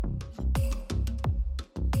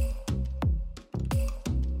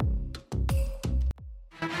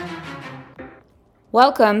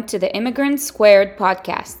Welcome to the Immigrants Squared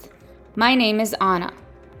podcast. My name is Anna.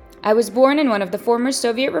 I was born in one of the former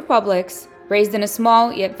Soviet republics, raised in a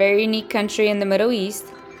small yet very unique country in the Middle East,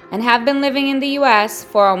 and have been living in the US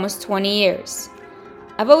for almost 20 years.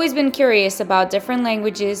 I've always been curious about different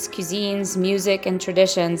languages, cuisines, music, and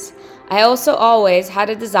traditions. I also always had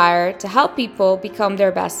a desire to help people become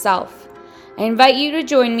their best self. I invite you to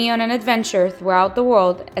join me on an adventure throughout the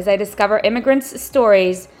world as I discover immigrants'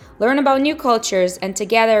 stories, learn about new cultures, and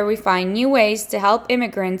together we find new ways to help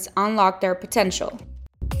immigrants unlock their potential.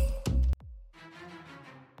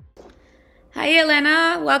 Hi,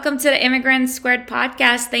 Elena. Welcome to the Immigrants Squared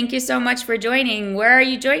podcast. Thank you so much for joining. Where are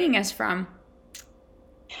you joining us from?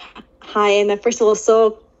 Hi, and first of all,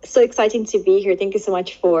 so exciting to be here. Thank you so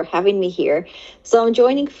much for having me here. So I'm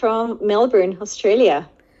joining from Melbourne, Australia.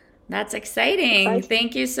 That's exciting.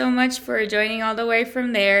 Thank you so much for joining all the way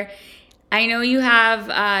from there. I know you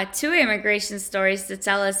have two immigration stories to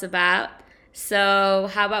tell us about. So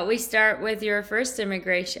how about we start with your first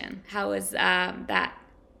immigration? How was that?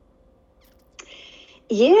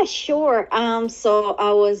 Yeah, sure. So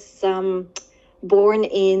I was born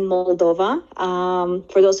in Moldova.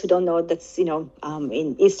 For those who don't know, that's,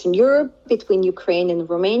 in Eastern Europe between Ukraine and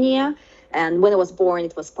Romania. And when I was born,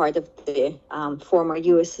 it was part of the former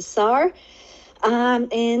USSR.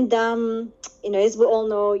 As we all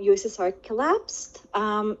know, USSR collapsed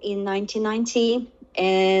in 1990.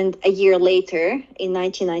 And a year later, in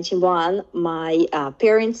 1991, my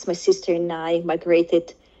parents, my sister and I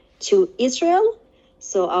migrated to Israel.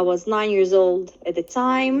 So I was 9 years old at the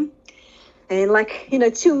time. And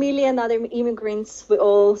 2 million other immigrants, we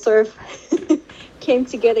all sort of came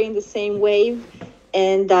together in the same wave.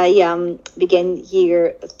 And I began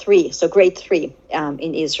year 3, so grade 3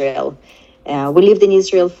 in Israel. We lived in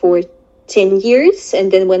Israel for 10 years. And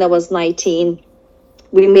then when I was 19,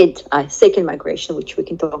 we made a second migration, which we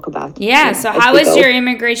can talk about. Yeah, so how was your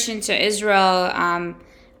immigration to Israel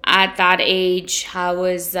at that age? How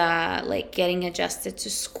was getting adjusted to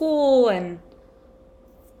school and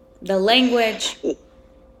the language?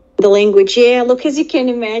 The language, yeah. Look, as you can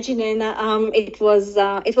imagine, and it was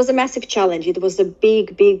a massive challenge. It was a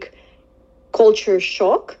big culture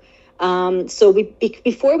shock. So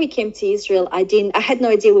before we came to Israel, I had no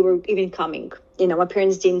idea we were even coming. My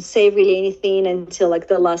parents didn't say really anything until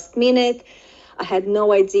the last minute. I had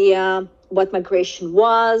no idea what migration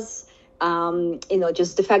was.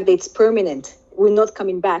 Just the fact that it's permanent. We're not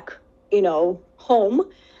coming back, home.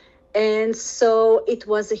 And so it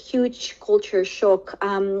was a huge culture shock.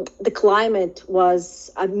 The climate was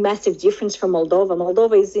a massive difference from Moldova.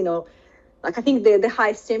 Moldova is, I think the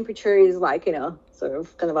highest temperature is sort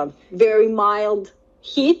of kind of a very mild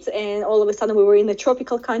heat. And all of a sudden we were in a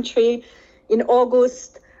tropical country in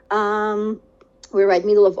August. We were at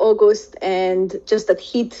middle of August, and just that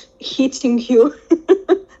heat hitting you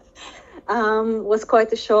was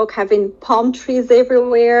quite a shock, having palm trees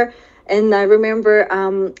everywhere. And I remember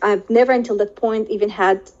I've never until that point even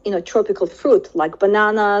had, tropical fruit like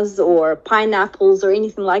bananas or pineapples or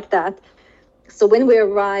anything like that. So when we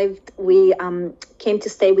arrived, we came to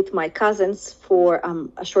stay with my cousins for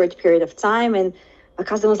a short period of time. And my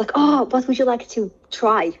cousin was like, "Oh, what would you like to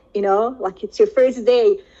try? It's your first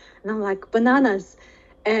day." And I'm like, "Bananas."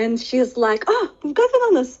 And she's like, "Oh, we've got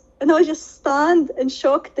bananas." And I was just stunned and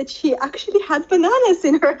shocked that she actually had bananas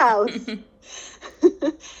in her house.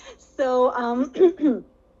 So,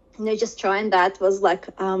 just trying that was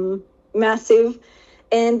massive.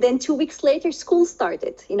 And then 2 weeks later, school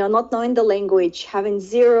started, not knowing the language, having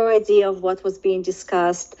zero idea of what was being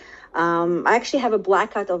discussed. I actually have a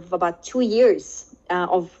blackout of about 2 years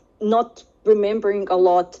of not remembering a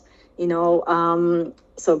lot,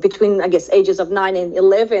 So between, I guess, ages of 9 and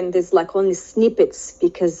 11, there's only snippets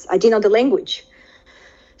because I didn't know the language.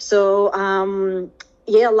 So,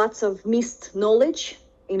 lots of missed knowledge.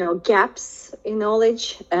 Gaps in knowledge.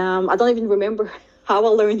 I don't even remember how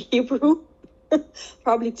I learned Hebrew.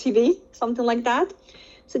 Probably TV, something like that.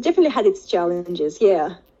 So definitely had its challenges, yeah.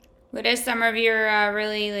 What are some of your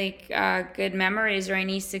really good memories or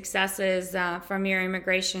any successes from your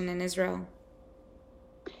immigration in Israel?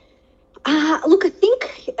 Look, I think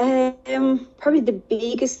probably the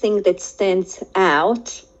biggest thing that stands out,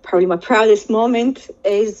 probably my proudest moment,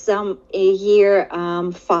 is year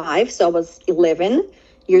 5. So I was 11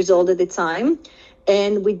 years old at the time,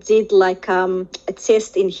 and we did a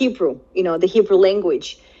test in Hebrew, the Hebrew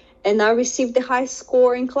language, and I received the highest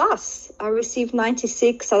score in class. I received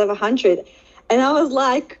 96 out of 100, and I was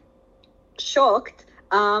shocked.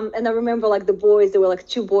 And I remember the boys, there were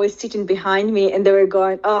 2 boys sitting behind me, and they were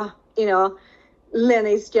going, "Oh, Lena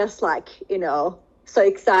is just so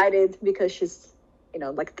excited because she's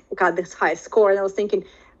like got this high score. And I was thinking,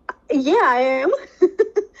 yeah, I am.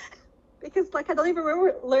 Because like I don't even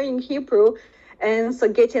remember learning Hebrew. And so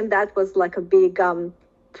getting that was like a big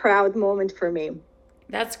proud moment for me.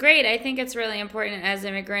 That's great. I think it's really important as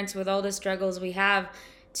immigrants with all the struggles we have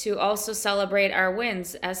to also celebrate our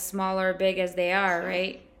wins, as small or big as they are,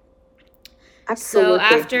 right? So Absolutely.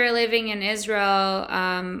 after living in Israel,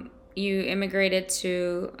 you immigrated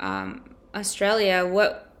to Australia.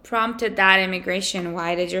 What prompted that immigration?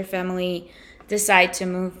 Why did your family decide to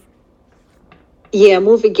move? Yeah,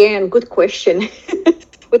 move again. Good question.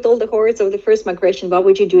 With all the horrors of the first migration, why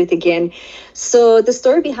would you do it again? So the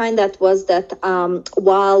story behind that was that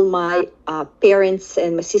while my parents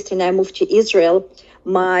and my sister and I moved to Israel,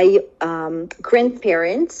 my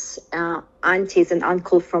grandparents, aunties and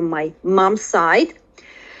uncle from my mom's side,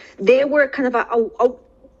 they were kind of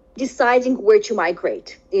deciding where to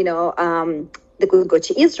migrate. They could go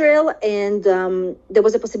to Israel, and there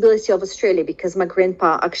was a possibility of Australia because my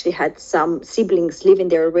grandpa actually had some siblings living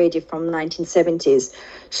there already from 1970s.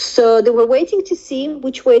 So they were waiting to see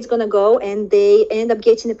which way it's going to go, and they ended up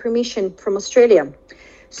getting a permission from Australia.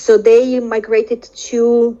 So they migrated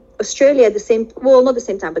to Australia at the same, well, not the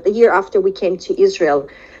same time, but the year after we came to Israel.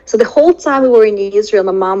 So the whole time we were in Israel,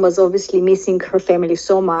 my mom was obviously missing her family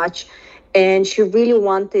so much. And she really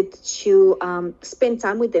wanted to spend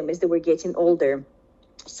time with them as they were getting older.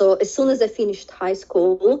 So as soon as I finished high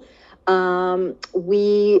school, my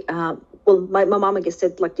mom, I guess,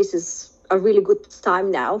 said, like, this is a really good time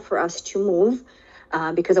now for us to move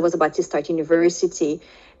because I was about to start university.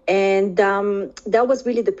 And that was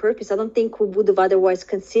really the purpose. I don't think we would have otherwise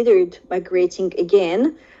considered migrating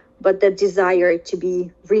again. But the desire to be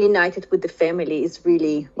reunited with the family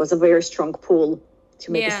was a very strong pull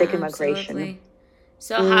to make the second migration.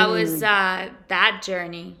 So how was that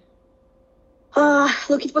journey?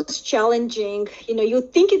 Look, it was challenging. You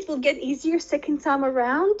think it will get easier second time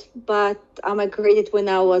around, but I migrated when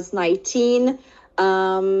I was 19.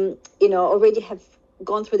 Already have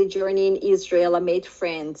gone through the journey in Israel. I made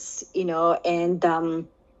friends, and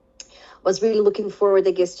was really looking forward,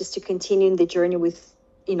 I guess, just to continue the journey with,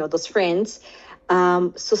 those friends.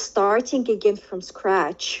 So starting again from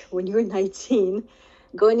scratch when you're 19,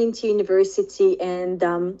 going into university, and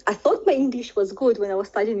I thought my English was good when I was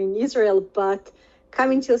studying in Israel, but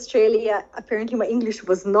coming to Australia, apparently my English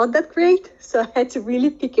was not that great. So I had to really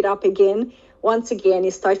pick it up again. Once again,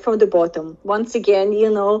 you start from the bottom. Once again, you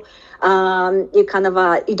kind of,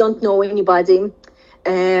 you don't know anybody.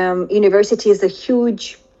 University is a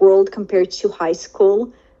huge world compared to high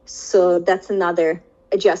school. So that's another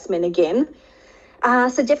adjustment again.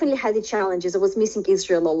 So definitely had the challenges. I was missing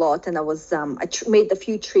Israel a lot, and I was made a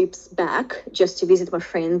few trips back just to visit my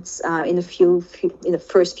friends in the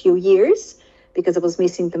first few years because I was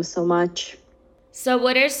missing them so much. So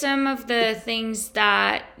what are some of the things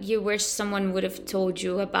that you wish someone would have told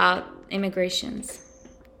you about immigrations?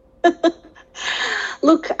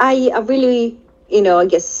 Look, I really, I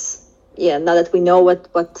guess, now that we know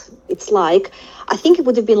what it's like, I think it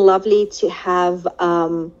would have been lovely to have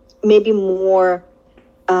maybe more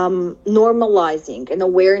normalizing an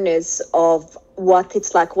awareness of what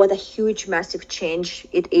it's like, what a huge, massive change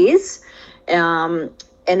it is. And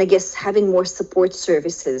I guess having more support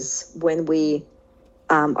services when we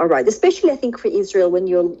arrive, especially I think for Israel, when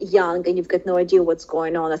you're young and you've got no idea what's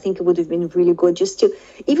going on. I think it would have been really good just to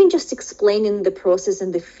explaining the process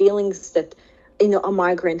and the feelings that, a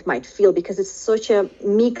migrant might feel, because it's such a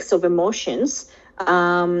mix of emotions.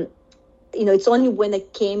 It's only when I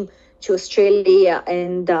came to Australia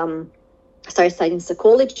and started studying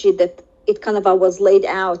psychology that it kind of was laid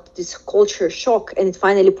out, this culture shock, and it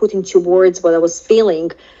finally put into words what I was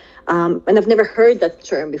feeling. And I've never heard that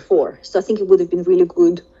term before. So I think it would have been really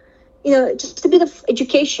good, just a bit of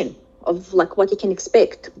education of like what you can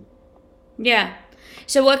expect. Yeah.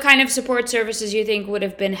 So what kind of support services you think would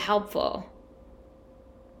have been helpful?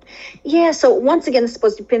 Yeah, so once again, I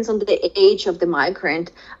suppose it depends on the age of the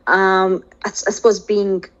migrant. I suppose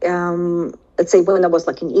being, let's say when I was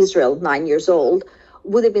like in Israel, 9 years old,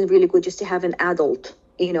 would have been really good just to have an adult,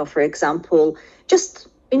 for example, just,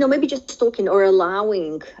 maybe just talking or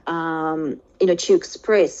allowing, to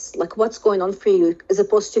express like what's going on for you, as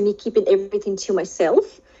opposed to me keeping everything to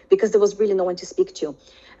myself, because there was really no one to speak to.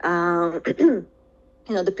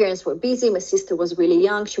 The parents were busy. My sister was really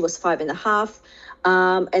young. She was 5.5.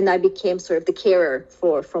 And I became sort of the carer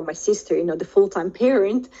for my sister, the full-time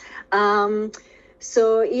parent.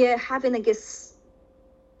 So yeah, having, I guess,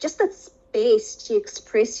 just that space to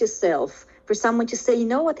express yourself for someone to say, you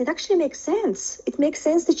know what, it actually makes sense. It makes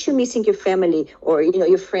sense that you're missing your family or, you know,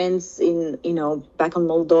 your friends in, you know, back in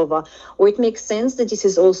Moldova, or it makes sense that this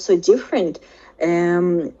is also different.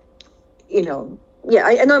 You know, yeah,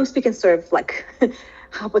 I know I'm speaking sort of like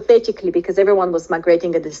hypothetically because everyone was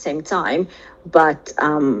migrating at the same time. But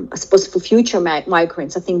I suppose for future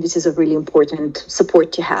migrants, I think this is a really important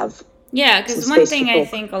support to have. Yeah, because one thing I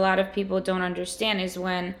think a lot of people don't understand is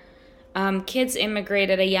when kids immigrate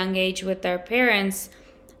at a young age with their parents,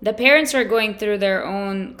 the parents are going through their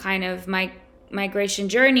own kind of migration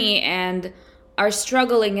journey and are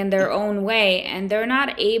struggling in their own way, and they're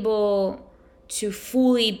not able to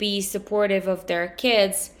fully be supportive of their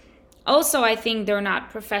kids. Also, I think they're not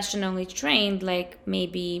professionally trained, like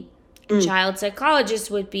maybe child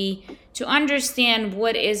psychologists would be, to understand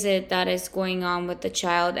what is it that is going on with the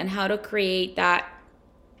child and how to create that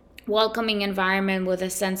welcoming environment with a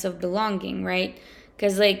sense of belonging, right?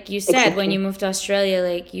 Because like you said, exactly, when you move to Australia,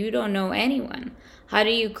 like you don't know anyone. How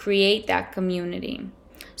do you create that community?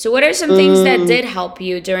 So what are some things that did help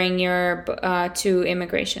you during your 2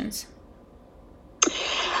 immigrations?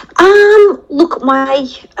 Look, I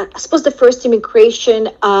suppose the first immigration,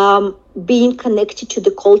 being connected to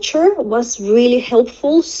the culture was really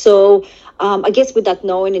helpful. So I guess without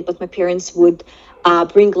knowing it, but my parents would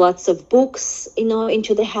bring lots of books, you know,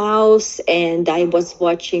 into the house, and I was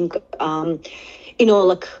watching, you know,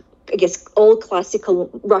 like I guess all classical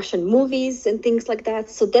Russian movies and things like that.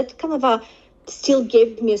 So that kind of still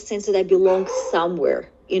gave me a sense that I belong somewhere,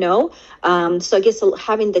 you know. So I guess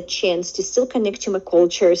having the chance to still connect to my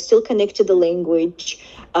culture, still connect to the language,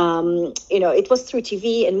 you know, it was through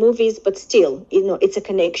TV and movies, but still, you know, it's a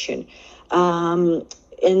connection. And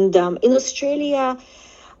in Australia,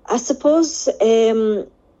 I suppose I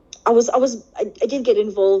did get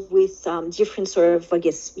involved with different sort of, I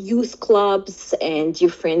guess, youth clubs and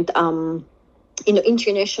different you know,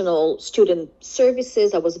 international student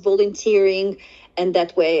services. I was volunteering, and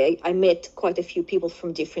that way I met quite a few people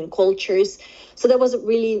from different cultures. So that was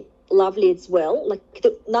really lovely as well. Like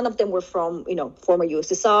none of them were from, you know, former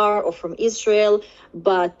USSR or from Israel,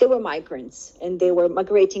 but they were migrants and they were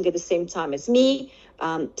migrating at the same time as me.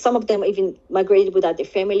 Some of them even migrated without their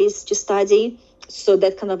families to study. So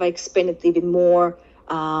that kind of expanded even more,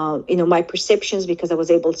 you know, my perceptions, because I was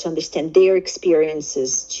able to understand their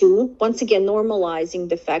experiences too. Once again, normalizing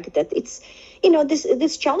the fact that it's, you know,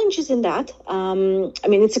 there's challenges in that. I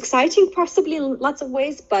mean, it's exciting possibly in lots of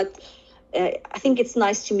ways, but I think it's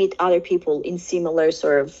nice to meet other people in similar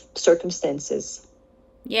sort of circumstances.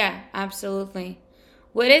 Yeah, absolutely.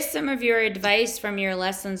 What is some of your advice from your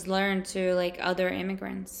lessons learned to like other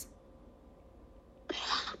immigrants?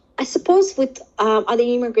 I suppose with other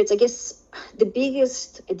immigrants, I guess the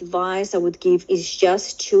biggest advice I would give is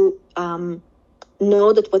just to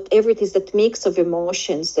know that whatever it is, that mix of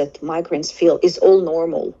emotions that migrants feel is all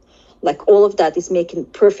normal. Like all of that is making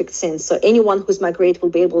perfect sense. So anyone who's migrated will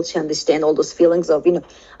be able to understand all those feelings of, you know,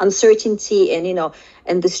 uncertainty and, you know,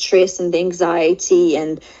 and the stress and the anxiety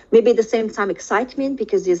and maybe at the same time excitement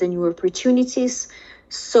because there's a new opportunities.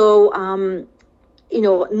 So, you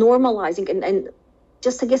know, normalizing and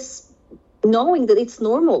just, I guess, knowing that it's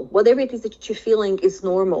normal. Whatever it is that you're feeling is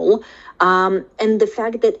normal. And the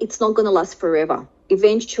fact that it's not going to last forever.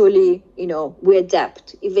 Eventually, you know, we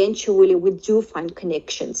adapt. Eventually, we do find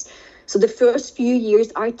connections. So the first few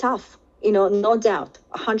years are tough, you know, no doubt,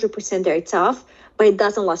 100% they're tough, but it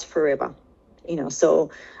doesn't last forever, you know.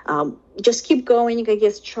 So just keep going, I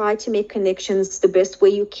guess, try to make connections the best way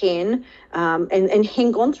you can, and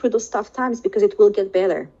hang on through those tough times because it will get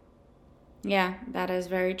better. Yeah, that is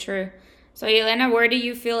very true. So, Elena, where do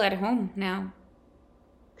you feel at home now?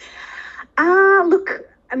 Look,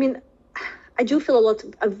 I mean, I do feel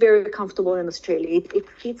very comfortable in Australia. It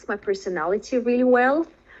fits my personality really well,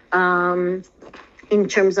 in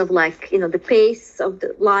terms of like, you know, the pace of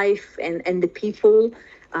the life and the people.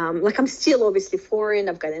 Like I'm still obviously foreign.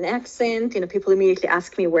 I've got an accent. You know, people immediately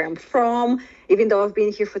ask me where I'm from, even though I've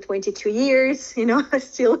been here for 22 years. You know, I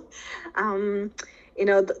still, you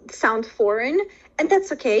know, sound foreign. And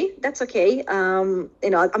that's okay. That's okay. You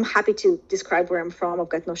know, I'm happy to describe where I'm from. I've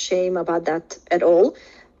got no shame about that at all.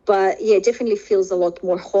 But yeah, it definitely feels a lot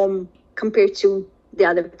more home compared to the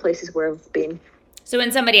other places where I've been. So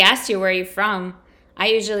when somebody asks you where you're from, I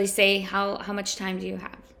usually say, how much time do you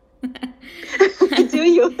have? Do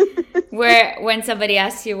you? When somebody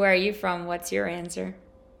asks you where are you from, what's your answer?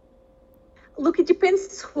 Look, it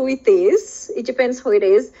depends who it is. It depends who it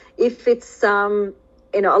is. If it's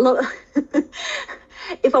you know, a lot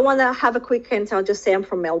If I want to have a quick hint, I'll just say I'm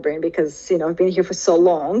from Melbourne because, I've been here for so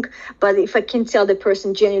long. But if I can tell the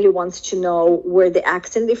person genuinely wants to know where the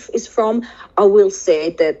accent is from, I will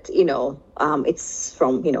say that, it's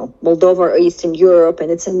from, Moldova or Eastern Europe, and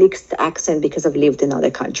it's a mixed accent because I've lived in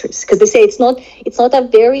other countries. Because they say it's not a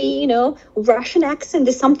very, Russian accent.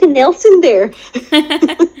 There's something else in there.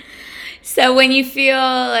 So when you feel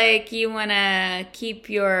like you want to keep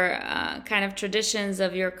your kind of traditions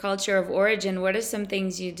of your culture of origin, what are some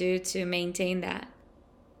things you do to maintain that?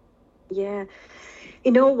 Yeah.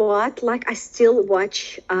 You know what? Like, I still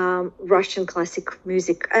watch Russian classic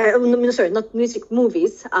music. No, sorry, not music,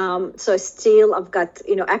 movies. So I've got,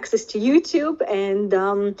 access to YouTube, and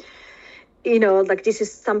like, this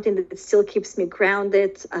is something that still keeps me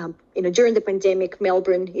grounded. During the pandemic,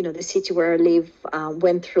 Melbourne, the city where I live,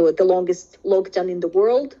 went through the longest lockdown in the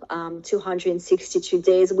world, 262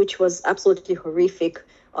 days, which was absolutely horrific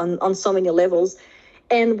on so many levels.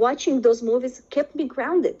 And watching those movies kept me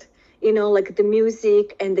grounded. Like the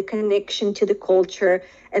music and the connection to the culture,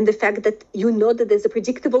 and the fact that that there's a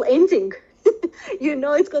predictable ending.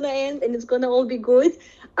 It's going to end and it's going to all be good.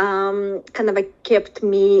 Kind of like kept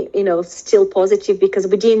me, still positive, because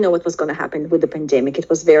we didn't know what was going to happen with the pandemic. It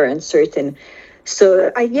was very uncertain.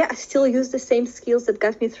 So I still use the same skills that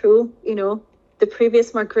got me through, the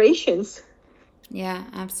previous migrations. Yeah,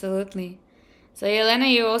 absolutely. So, Yelena,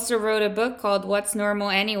 you also wrote a book called What's Normal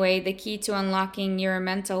Anyway? The Key to Unlocking Your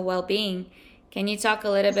Mental Well-Being. Can you talk a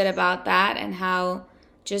little bit about that and how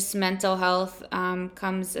just mental health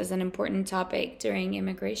comes as an important topic during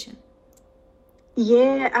immigration?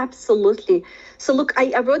 Yeah, absolutely. So look,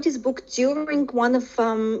 I wrote this book during one of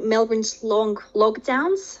Melbourne's long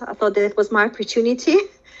lockdowns. I thought that it was my opportunity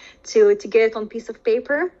to get it on piece of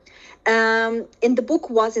paper. And the book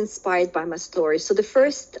was inspired by my story. So the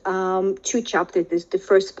first two chapters, the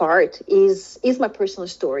first part is my personal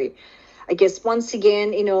story. I guess once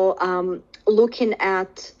again, looking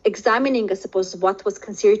at examining, I suppose, what was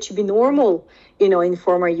considered to be normal, in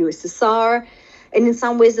former USSR, and in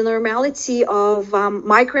some ways the normality of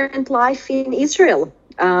migrant life in Israel.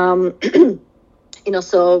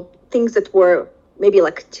 So things that were maybe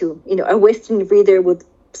like to, a Western reader would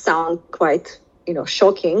sound quite,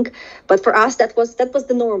 shocking, but for us that was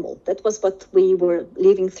the normal. That was what we were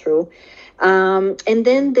living through. And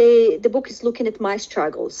then the book is looking at my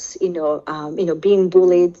struggles, being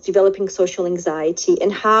bullied, developing social anxiety,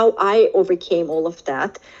 and how I overcame all of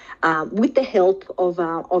that with the help of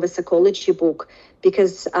a psychology book,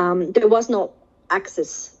 because there was no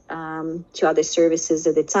access to other services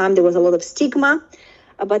at the time. There was a lot of stigma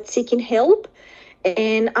about seeking help.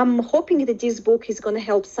 And I'm hoping that this book is going to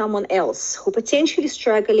help someone else who potentially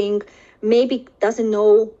struggling, maybe doesn't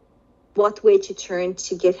know what way to turn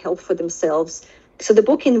to get help for themselves. So the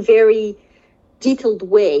book, in very detailed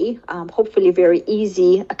way, hopefully very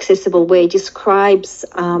easy, accessible way, describes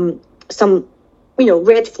some,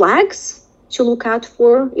 red flags to look out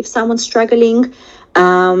for if someone's struggling,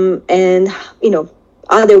 and,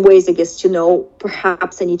 other ways, I guess, to know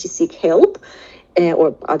perhaps I need to seek help.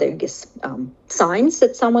 Or other, I guess, signs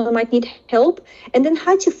that someone might need help, and then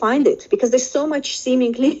how to find it, because there's so much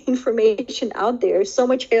seemingly information out there, so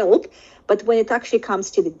much help, but when it actually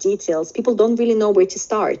comes to the details, people don't really know where to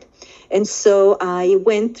start. And so I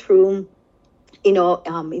went through, in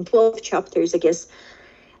 12 chapters, I guess,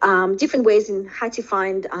 different ways in how to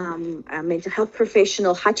find a mental health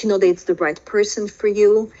professional, how to know that it's the right person for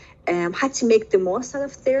you, how to make the most out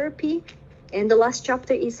of therapy. And the last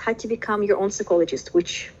chapter is how to become your own psychologist,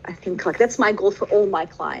 which I think that's my goal for all my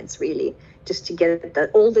clients, really, just to get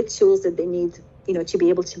all the tools that they need, to be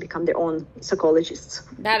able to become their own psychologists.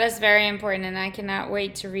 That is very important, and I cannot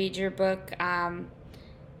wait to read your book. I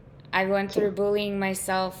went through bullying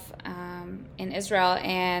myself in Israel,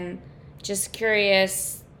 and just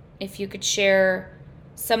curious if you could share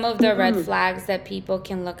some of the red flags that people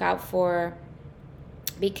can look out for,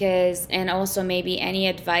 and also maybe any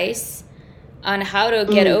advice on how to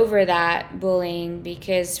get over that bullying,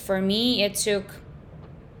 because for me it took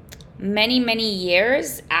many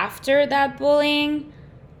years after that bullying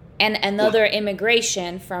and another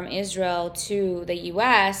immigration from Israel to the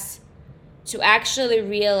US to actually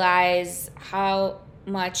realize how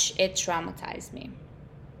much it traumatized me.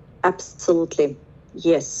 Absolutely.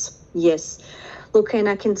 Yes. Look, and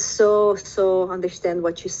I can so understand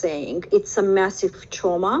what you're saying. It's a massive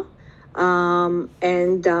trauma. And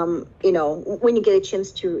when you get a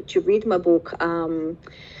chance to read my book,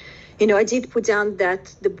 I did put down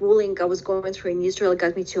that the bullying I was going through in Israel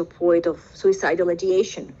got me to a point of suicidal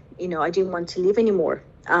ideation. I didn't want to live anymore.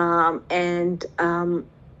 And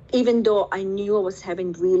even though I knew I was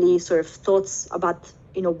having really sort of thoughts about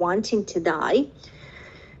wanting to die,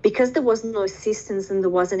 because there was no assistance and there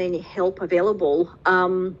wasn't any help available.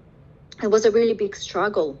 It was a really big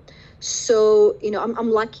struggle. So,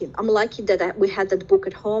 I'm lucky. I'm lucky that we had that book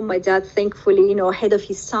at home. My dad, thankfully, ahead of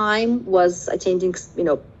his time, was attending,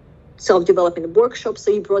 self-development workshops.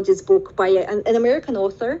 So he brought this book by an American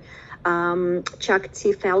author, Chuck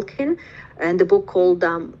T. Falcon, and the book called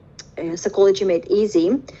Psychology Made Easy.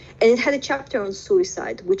 And it had a chapter on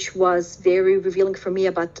suicide, which was very revealing for me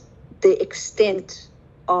about the extent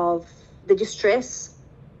of the distress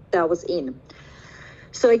that I was in.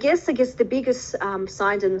 So I guess the biggest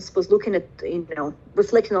signs, and I suppose looking at,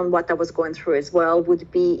 reflecting on what I was going through as well, would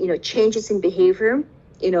be, changes in behavior.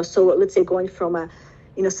 So let's say going from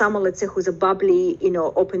someone, let's say, who's a bubbly,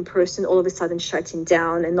 open person, all of a sudden shutting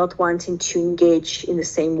down and not wanting to engage in the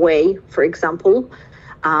same way, for example.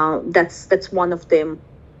 That's one of the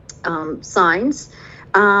signs.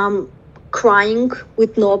 Crying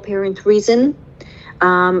with no apparent reason.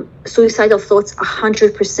 Suicidal thoughts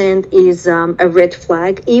 100% is a red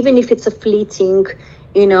flag, even if it's a fleeting,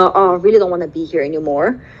 I really don't want to be here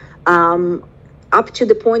anymore. Up to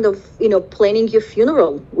the point of, planning your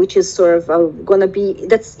funeral, which is sort of going to be,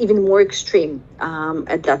 that's even more extreme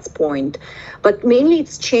at that point. But mainly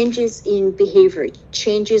it's changes in behavior,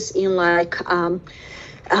 changes in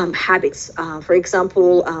habits. For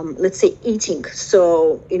example, let's say eating.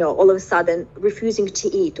 So, all of a sudden refusing to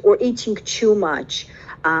eat or eating too much,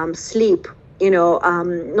 sleep,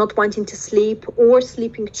 not wanting to sleep or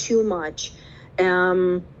sleeping too much,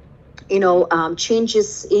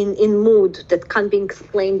 changes in mood that can't be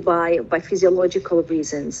explained by physiological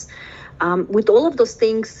reasons. With all of those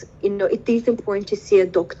things, it is important to see a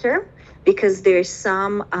doctor, because there's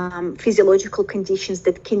some physiological conditions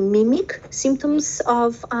that can mimic symptoms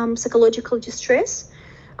of psychological distress.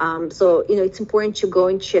 So, it's important to go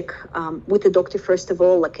and check with the doctor, first of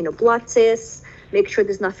all, blood tests, make sure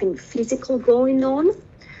there's nothing physical going on.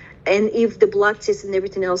 And if the blood test and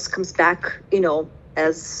everything else comes back,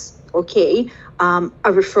 as okay,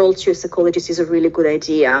 a referral to a psychologist is a really good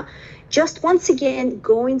idea. Just once again,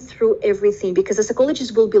 going through everything, because the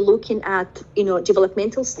psychologist will be looking at,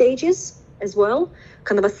 developmental stages as well,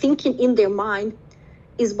 kind of a thinking in their mind,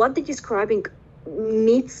 is what they're describing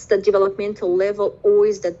meets the developmental level, or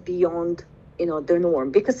is that beyond, their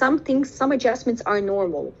norm? Because some adjustments are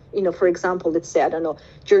normal. For example, let's say, I don't know,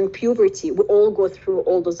 during puberty, we all go through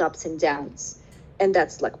all those ups and downs, and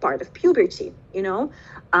that's part of puberty,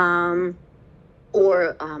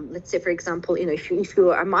 or let's say, for example, if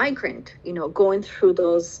you're a migrant, going through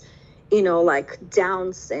those,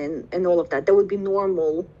 downs and all of that, that would be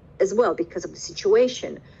normal as well because of the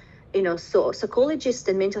situation. So psychologists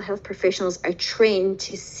and mental health professionals are trained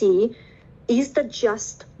to see, is that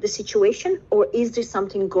just the situation, or is there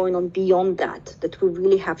something going on beyond that we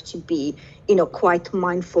really have to be, quite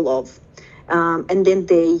mindful of? And then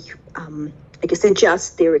they, I guess,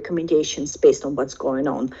 adjust their recommendations based on what's going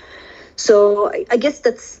on. So I guess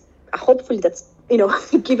hopefully that's,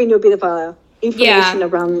 giving you a bit of a information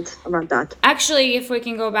around that. Actually, if we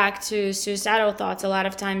can go back to suicidal thoughts, a lot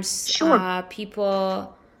of times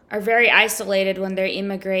people are very isolated when they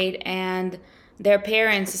immigrate, and their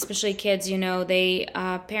parents, especially kids,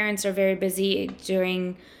 parents are very busy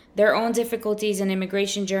during their own difficulties and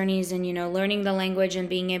immigration journeys, and learning the language and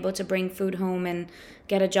being able to bring food home and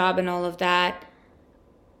get a job and all of that.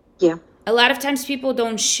 Yeah. A lot of times people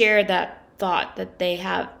don't share that thought that they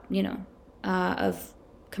have, of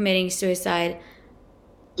committing suicide.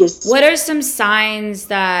 Yes. What are some signs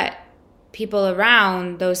that people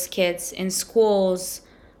around those kids in schools,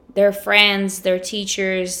 their friends, their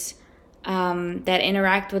teachers, that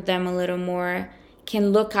interact with them a little more,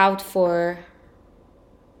 can look out for?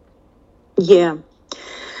 Yeah.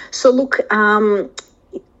 So look,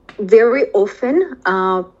 very often,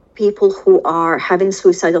 people who are having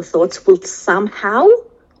suicidal thoughts will somehow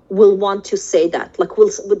want to say that,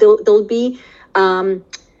 there'll be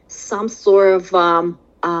some sort of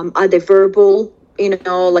either verbal,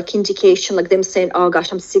 indication, like them saying, oh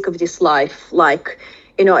gosh, I'm sick of this life, I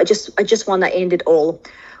just want to end it all,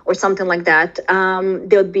 or something like that.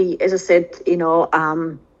 There'll be, as I said,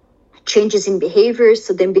 changes in behavior,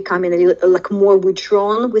 so them becoming a little, more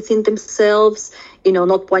withdrawn within themselves,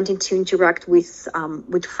 not wanting to interact with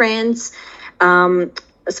friends. I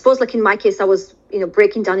suppose, in my case, I was,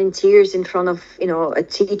 breaking down in tears in front of, a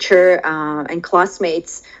teacher and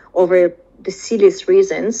classmates over the silliest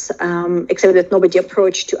reasons, except that nobody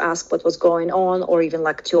approached to ask what was going on, or even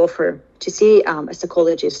to offer to see a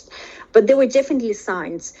psychologist. But there were definitely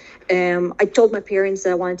signs. I told my parents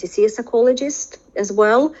that I wanted to see a psychologist as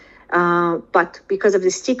well. But because of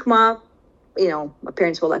the stigma, my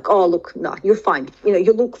parents were like, "Oh, look, no, you're fine.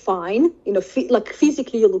 You look fine. Like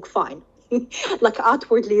physically, you look fine. Like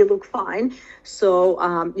outwardly, you look fine. So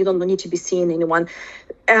you don't need to be seeing anyone."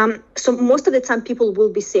 So most of the time, people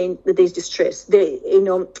will be saying that there's distress.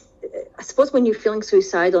 I suppose when you're feeling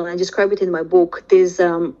suicidal, and I describe it in my book, there's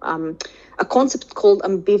a concept called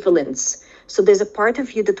ambivalence. So there's a part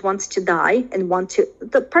of you that wants to die and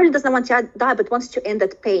the part that doesn't want to die, but wants to end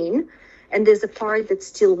that pain. And there's a part that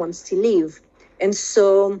still wants to live. And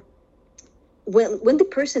so when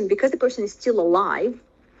because the person is still alive,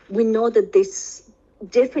 we know that there's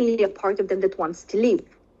definitely a part of them that wants to live.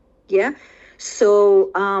 Yeah.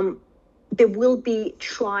 So they will be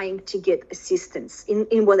trying to get assistance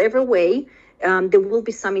in whatever way. There will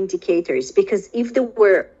be some indicators, because if they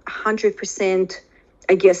were 100%,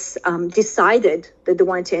 I guess, decided that they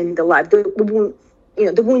want to end their life, they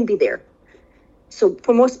wouldn't be there. So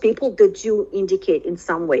for most people, they do indicate in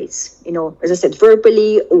some ways, as I said,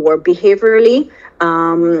 verbally or behaviorally,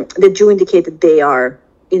 they do indicate that they are,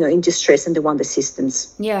 in distress and they want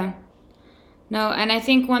assistance. Yeah. No, and I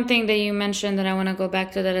think one thing that you mentioned that I want to go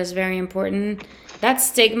back to that is very important, that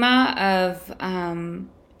stigma of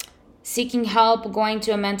seeking help, going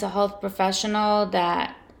to a mental health professional,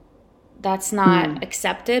 that's not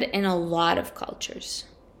accepted in a lot of cultures.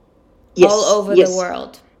 Yes. All over the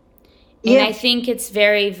world. And I think it's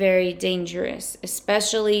very, very dangerous,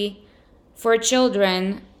 especially for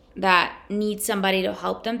children that need somebody to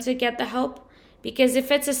help them to get the help. Because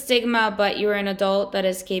if it's a stigma, but you're an adult that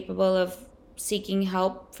is capable of seeking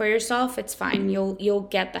help for yourself, it's fine. You'll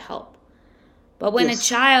get the help. But when a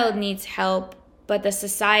child needs help, but the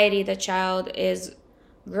society the child is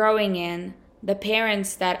growing in, the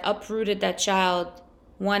parents that uprooted that child,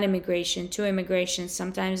 1 immigration, 2 immigrations,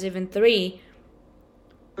 sometimes even 3,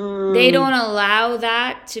 they don't allow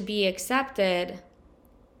that to be accepted,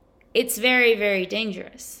 it's very, very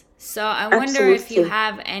dangerous. So I wonder if you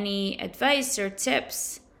have any advice or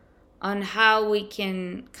tips on how we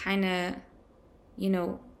can kind of,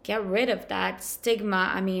 get rid of that stigma.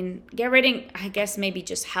 I mean, I guess maybe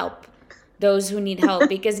just help those who need help,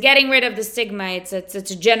 because getting rid of the stigma, it's a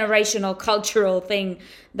generational cultural thing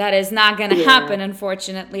that is not going to happen,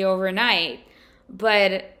 unfortunately, overnight.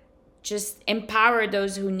 But just empower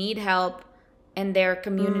those who need help, and their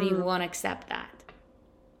community won't accept that.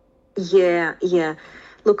 Yeah.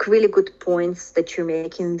 Look, really good points that you're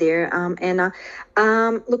making there, Anna.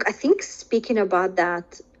 Look, I think speaking about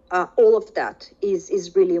that, all of that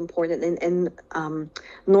is really important, and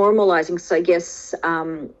normalizing. So I guess,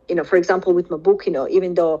 for example, with my book,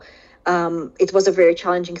 even though it was a very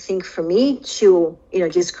challenging thing for me to,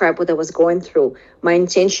 describe what I was going through, my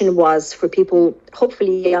intention was for people,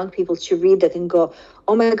 hopefully young people, to read that and go,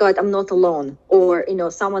 oh my God, I'm not alone, or,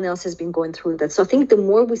 someone else has been going through that. So I think the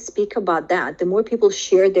more we speak about that, the more people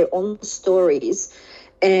share their own stories,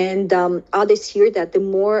 and others hear that, the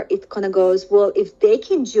more it kind of goes, well, if they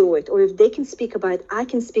can do it, or if they can speak about it, I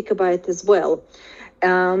can speak about it as well.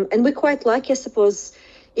 And we're quite lucky, I suppose,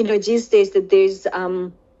 these days, that there's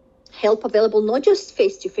help available, not just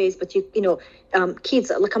face-to-face, but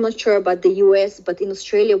kids, like, I'm not sure about the US, but in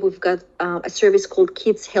Australia, we've got a service called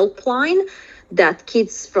Kids Helpline that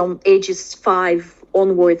kids from ages 5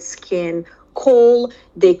 onwards can call.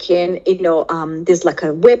 They can, there's like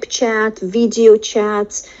a web chat, video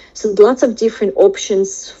chats. So lots of different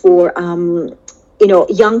options for,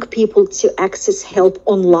 young people to access help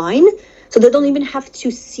online. So they don't even have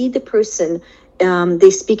to see the person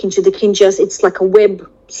they're speaking to. They can it's like a web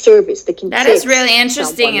service. They can. That is really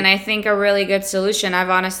interesting, and I think a really good solution. I've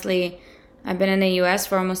been in the US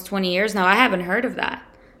for almost 20 years now. I haven't heard of that.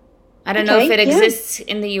 I don't know if it exists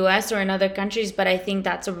in the US or in other countries, but I think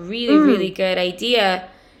that's a really, really good idea,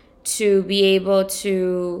 to be able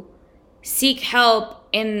to seek help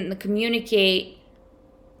and communicate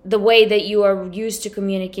the way that you are used to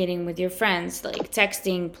communicating with your friends, like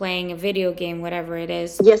texting, playing a video game, whatever it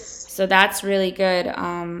is. Yes. So that's really good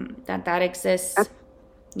that exists.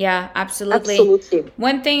 Yeah, absolutely.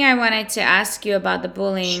 One thing I wanted to ask you about the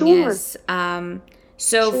bullying is,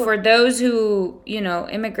 for those who,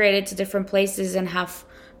 immigrated to different places and have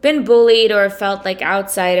been bullied or felt like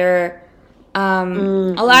outsider,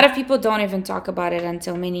 a lot of people don't even talk about it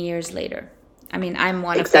until many years later. I mean, I'm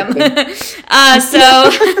one of them.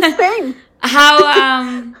 Same.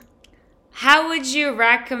 How would you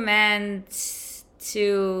recommend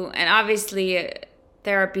to, and obviously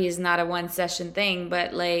therapy is not a one session thing,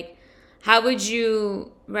 but like, how would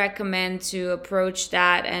you recommend to approach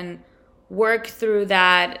that and work through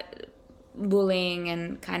that bullying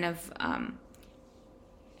and kind of,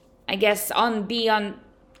 I guess, be on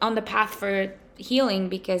the path for, healing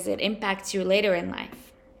because it impacts you later in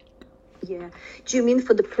life. Yeah. Do you mean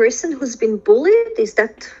for the person who's been bullied? Is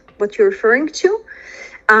that what you're referring to?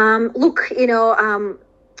 Look,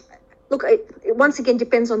 it once again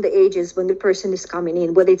depends on the ages when the person is coming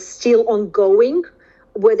in, whether it's still ongoing,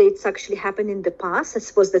 whether it's actually happened in the past. I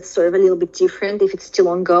suppose that's sort of a little bit different if it's still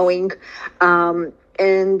ongoing. And,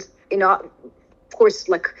 of course,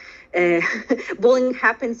 bullying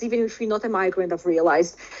happens even if you're not a migrant, I've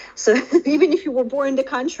realized. So even if you were born in the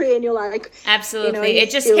country and you're like... Absolutely.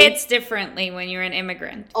 It just hits differently when you're an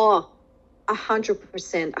immigrant. Oh,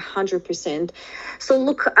 100%. So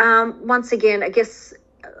look, once again, I guess...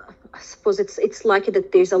 I suppose it's likely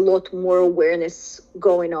that there's a lot more awareness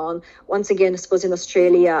going on. Once again, I suppose in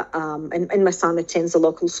Australia, and my son attends a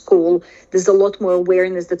local school, there's a lot more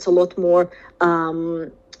awareness. That's a lot more, I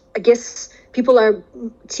guess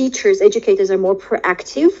teachers, educators are more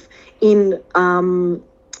proactive in, I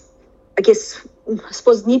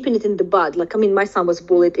suppose nipping it in the bud. My son was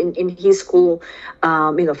bullied in his school,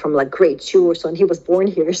 from grade 2 or so, and he was born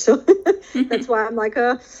here. So that's why I'm I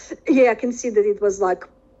can see that it was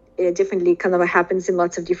definitely kind of happens in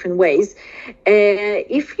lots of different ways.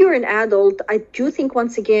 If you're an adult, I do think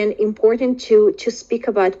once again important to speak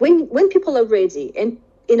about when people are ready, and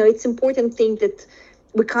it's important thing that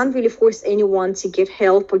we can't really force anyone to get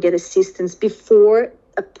help or get assistance before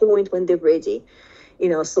a point when they're ready.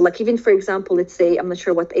 So even for example, let's say, I'm not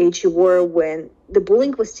sure what age you were when the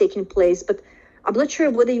bullying was taking place, but I'm not sure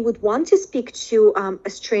whether you would want to speak to a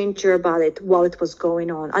stranger about it while it was going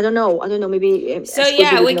on. I don't know. Maybe. So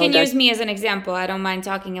yeah, we can use me as an example. I don't mind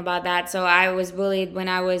talking about that. So I was bullied when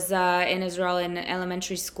I was in Israel in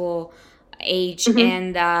elementary school age,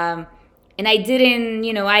 and I didn't.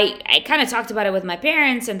 I kind of talked about it with my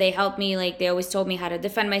parents, and they helped me. They always told me how to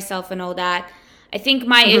defend myself and all that. I think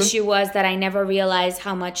my issue was that I never realized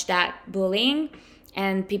how much that bullying.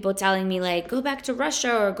 And people telling me go back to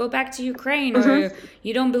Russia or go back to Ukraine or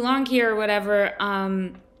you don't belong here or whatever.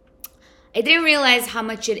 I didn't realize how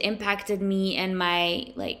much it impacted me and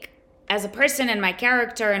my as a person and my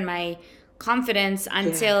character and my confidence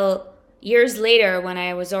until years later when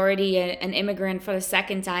I was already an immigrant for the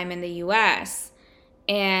second time in the U.S.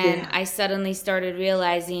 And I suddenly started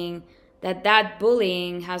realizing that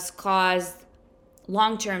bullying has caused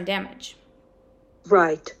long-term damage.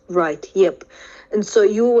 Right. Yep. And so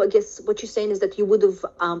I guess what you're saying is that you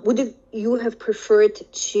would have preferred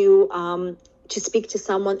to speak to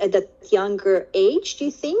someone at that younger age, do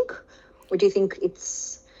you think? Or do you think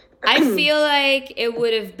it's... I feel like it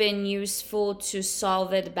would have been useful to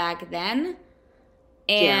solve it back then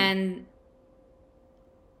and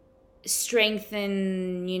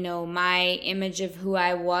strengthen, my image of who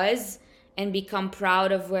I was and become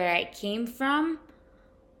proud of where I came from.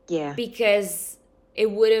 Yeah. Because it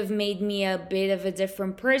would have made me a bit of a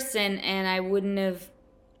different person, and I wouldn't have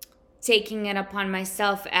taken it upon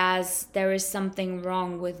myself as there is something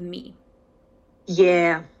wrong with me.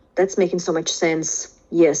 Yeah, that's making so much sense.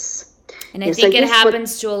 Yes. And I think it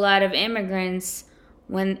happens to a lot of immigrants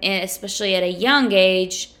when, especially at a young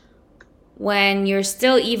age, when you're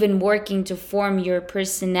still even working to form your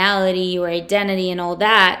personality, your identity, and all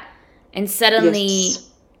that, and suddenly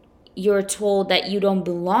you're told that you don't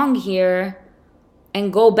belong here.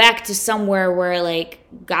 And go back to somewhere where,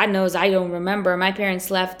 God knows, I don't remember. My parents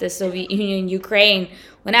left the Soviet Union, Ukraine,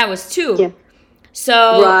 when I was 2. Yeah.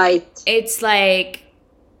 So it's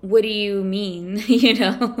what do you mean?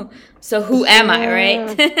 So who am I,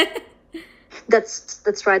 right?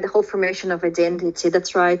 That's right. The whole formation of identity.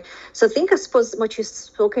 That's right. So I suppose what you're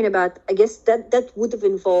spoken about, I guess that would have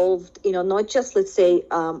involved, not just, let's say,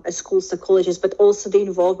 a school psychologist, but also the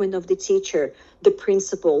involvement of the teacher, the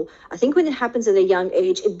principal. I think when it happens at a young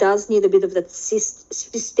age, it does need a bit of that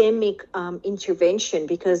systemic intervention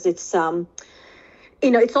because it's,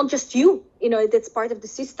 it's not just you. That's part of the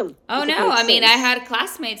system. Oh, no. I mean, I had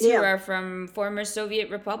classmates who are from former Soviet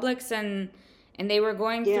republics and they were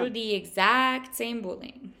going through the exact same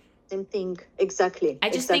bullying. Same thing. Exactly. I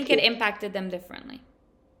just think it impacted them differently.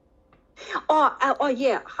 Oh,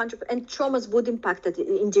 yeah, 100%. And traumas would impact it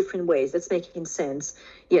in different ways. That's making sense.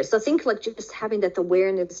 Yes, I think just having that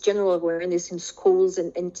awareness, general awareness in schools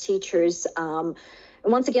and teachers. And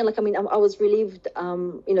once again, I was relieved,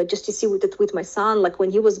 just to see with my son. When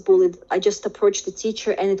he was bullied, I just approached the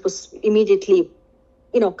teacher and it was immediately,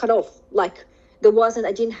 cut off. I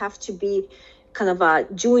didn't have to be kind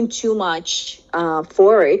of doing too much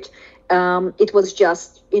for it. It was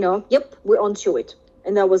just, yep, we're onto it.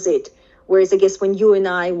 And that was it. Whereas I guess when you and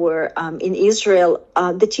I were in Israel,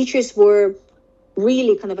 the teachers were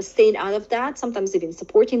really kind of staying out of that, sometimes even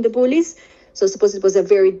supporting the bullies. So I suppose it was a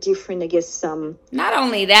very different, I guess, Not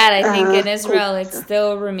only that, I think in Israel it culture.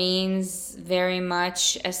 still remains very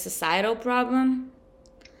much a societal problem.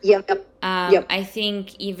 Yep. Yep. I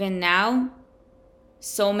think even now,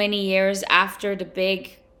 so many years after the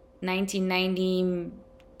big 1990,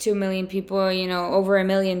 2 million people, you know, over a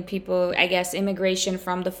million people, I guess, immigration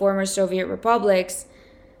from the former Soviet republics,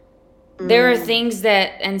 there are things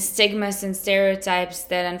that, and stigmas and stereotypes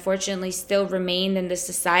that unfortunately still remain in the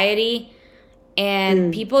society.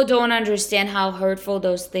 And people don't understand how hurtful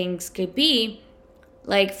those things could be.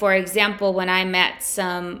 Like, for example, when I met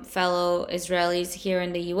some fellow Israelis here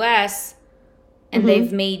in the US, and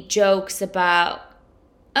they've made jokes about,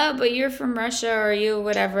 oh, but you're from Russia or you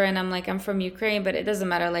whatever, and I'm like, I'm from Ukraine, but it doesn't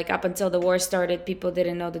matter. Like, up until the war started, people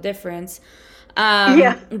didn't know the difference.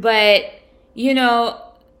 Yeah. But, you know,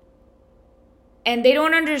 and they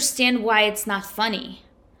don't understand why it's not funny.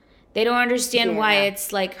 They don't understand why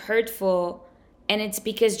it's like hurtful. And it's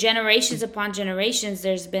because generations upon generations,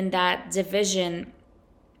 there's been that division.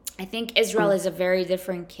 I think Israel is a very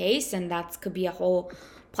different case, and that could be a whole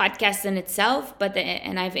podcast in itself.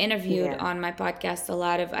 And I've interviewed on my podcast a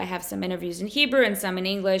lot of, I have some interviews in Hebrew and some in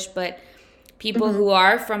English, but people who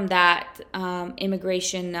are from that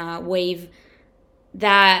immigration wave,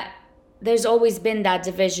 that there's always been that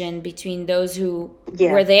division between those who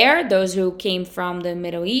were there, those who came from the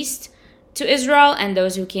Middle East to Israel, and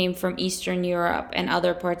those who came from Eastern Europe and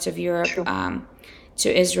other parts of Europe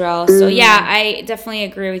to Israel. So yeah, I definitely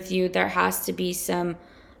agree with you. There has to be some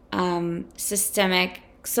systemic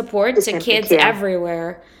support to kids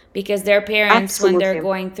everywhere, because their parents, when they're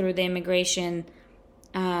going through the immigration,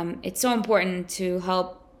 it's so important to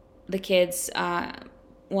help the kids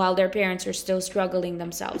while their parents are still struggling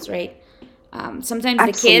themselves, right? Sometimes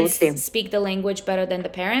the kids speak the language better than the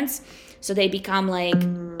parents, so they become like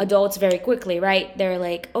adults very quickly, right? They're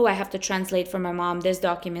like, oh, I have to translate for my mom this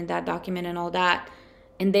document, that document, and all that.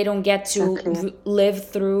 And they don't get to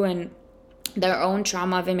live through and their own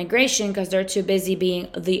trauma of immigration because they're too busy being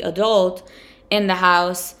the adult in the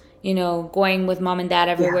house, you know, going with mom and dad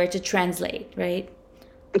everywhere to translate, right?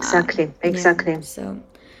 Exactly. Yeah, so,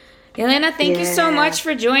 Yelena, thank you so much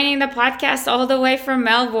for joining the podcast all the way from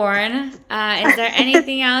Melbourne. Is there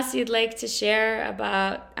anything else you'd like to share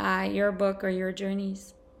about your book or your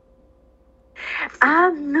journeys?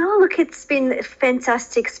 No, look, it's been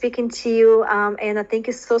fantastic speaking to you, and thank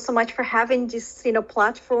you so much for having this,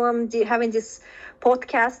 platform, having this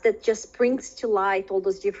podcast that just brings to light all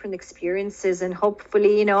those different experiences, and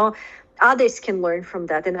hopefully, others can learn from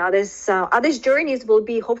that, and others' journeys will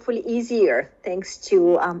be hopefully easier thanks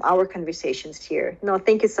to our conversations here. No,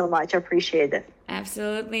 thank you so much. I appreciate it.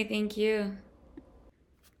 Absolutely, thank you.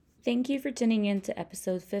 Thank you for tuning in to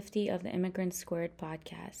episode 50 of the Immigrants Squared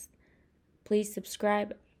podcast. Please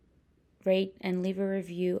subscribe, rate, and leave a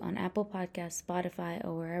review on Apple Podcasts, Spotify,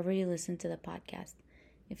 or wherever you listen to the podcast.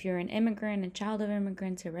 If you're an immigrant, a child of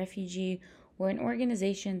immigrants, a refugee, or an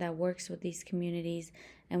organization that works with these communities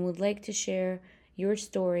and would like to share your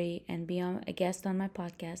story and be a guest on my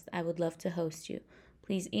podcast, I would love to host you.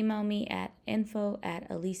 Please email me at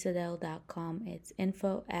info@alisadel.com. It's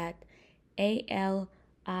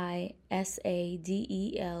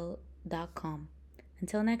info@alisadel.com.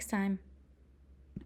 Until next time.